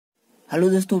Hello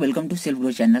दोस्तों, welcome to self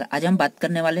grow channel. आज हम बात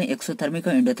करने वाले हैं एक्सोथर्मिक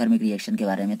और एंडोथर्मिक रिएक्शन के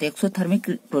बारे में। तो एक्सोथर्मिक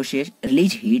प्रोसेस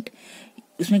रिलीज हीट,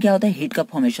 इसमें क्या होता है, हीट का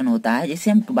फॉर्मेशन होता है।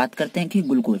 जैसे हम बात करते हैं कि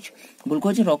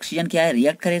ग्लूकोज और ऑक्सीजन क्या है,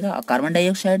 रिएक्ट करेगा और कार्बन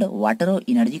डाइऑक्साइड, वाटर और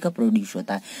एनर्जी का प्रोड्यूस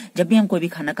होता है। जब भी हम कोई भी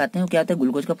खाना खाते हैं क्या होता है,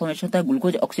 ग्लूकोज का फॉर्मेशन होता है।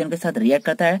 ग्लूकोज ऑक्सीजन के साथ रिएक्ट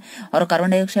करता है और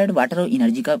कार्बन डाइऑक्साइड, वाटर और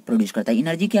एनर्जी का प्रोड्यूस करता है।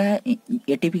 एनर्जी क्या है,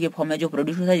 एटीपी के फॉर्म में जो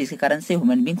प्रोड्यूस होता है, जिसके कारण से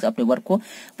ह्यूमन बींग्स अपने वर्क को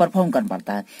परफॉर्म कर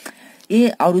पाता है ये।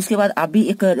 और उसके बाद आप भी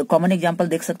एक कॉमन एग्जांपल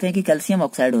देख सकते हैं कि कैल्शियम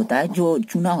ऑक्साइड होता है, जो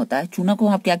चूना होता है। चूना को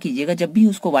आप क्या कीजिएगा, जब भी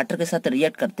उसको वाटर के साथ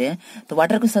रिएक्ट करते हैं तो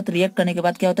वाटर के साथ रिएक्ट करने के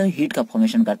बाद क्या होता है, हीट का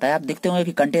फॉर्मेशन करता है। आप देखते होंगे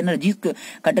कि कंटेनर, जिस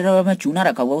कंटेनर में चूना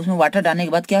रखा हुआ उसमें वाटर डालने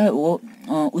के बाद क्या है, वो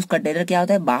उस कंटेनर क्या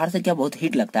होता है, बाहर से क्या बहुत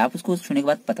हीट लगता है। आप उसको छूने के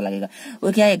बाद पता लगेगा।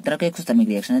 वो क्या है, एक तरह का एक्सोथर्मिक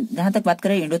रिएक्शन है। जहां तक बात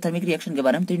करें एंडोथर्मिक रिएक्शन के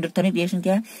बारे में, तो एंडोथर्मिक रिएक्शन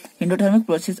क्या है, endothermic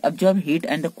process observe heat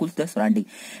and cools the surrounding.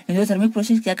 Endothermic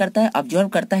process क्या करता है, ऑब्जर्व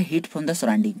करता है हीट फ्रॉम द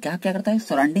सराउंडिंग। क्या क्या करता है,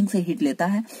 सराउंडिंग से हीट लेता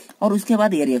है और उसके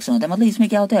बाद ये रिएक्शन होता है। मतलब इसमें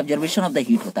क्या होता है, ऑब्जर्वेशन ऑफ द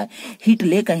हीट होता है। हीट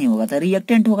ले कहीं होगा तो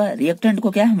रिएक्टेंट होगा, रिएक्टेंट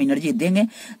को क्या हम एनर्जी देंगे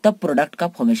तब प्रोडक्ट का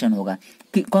फॉर्मेशन होगा।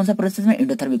 कौन सा प्रोसेस में,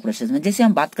 एंडोथर्मिक प्रोसेस में। जैसे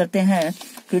हम बात करते हैं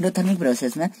कि एंडोथर्मिक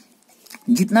प्रोसेस में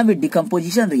जितना भी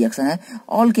डिकम्पोजिशन रिएक्शन है,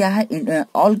 ऑल क्या है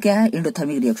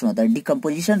एंडोथर्मिक रिएक्शन होता है।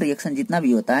 डिकम्पोजिशन रिएक्शन जितना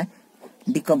भी होता है,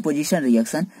 डिकम्पोजिशन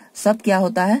रिएक्शन सब क्या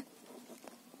है,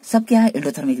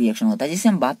 एंडोथर्मिक रिएक्शन होता है। जैसे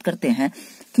हम बात करते हैं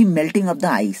कि melting of the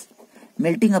ice.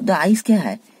 Melting of the ice क्या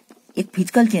है, एक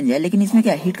फिजिकल चेंज है, लेकिन इसमें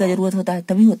क्या हीट का जरूरत होता है,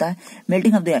 तभी होता है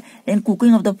melting of the ice. And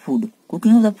cooking of the food,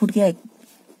 cooking of the food क्या है,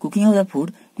 कुकिंग ऑफ द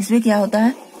फूड, इसमें क्या होता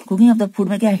है, कुकिंग ऑफ द फूड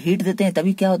में क्या हीट देते हैं,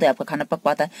 तभी क्या होता है, आपका खाना पक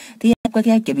पाता है। तो ये आपका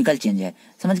क्या है, केमिकल चेंज है,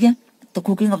 समझ गया। तो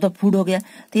कुकिंग ऑफ द फूड हो गया,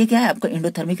 तो ये क्या है, आपका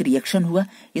एंडोथर्मिक रिएक्शन हुआ।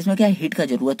 इसमें क्या है, हीट का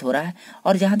जरूरत हो रहा है।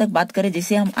 और जहां तक बात करें,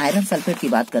 जैसे हम आयरन सल्फेट की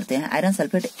बात करते हैं, आयरन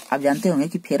सल्फेट आप जानते होंगे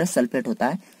कि फेरस सल्फेट होता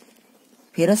है,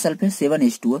 फेरस सल्फेट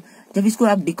 7H2O। जब इसको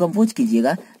आप डिकम्पोज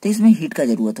कीजिएगा तो इसमें हीट का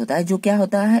जरूरत होता है। जो क्या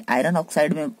होता है, आयरन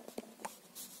ऑक्साइड में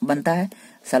बनता है,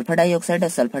 सल्फर डाइऑक्साइड और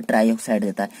सल्फर ट्राइऑक्साइड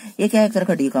देता है। ये क्या है, एक तरह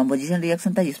का डिकम्पोजिशन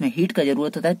रिएक्शन था, जिसमें हीट का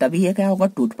जरूरत होता है, तभी ये क्या होगा,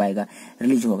 टूट पाएगा,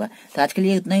 रिलीज होगा। तो आज के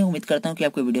लिए इतना ही। उम्मीद करता हूँ कि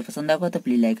आपको वीडियो पसंद आएगा। तो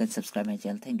please like and subscribe my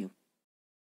channel. Thank you.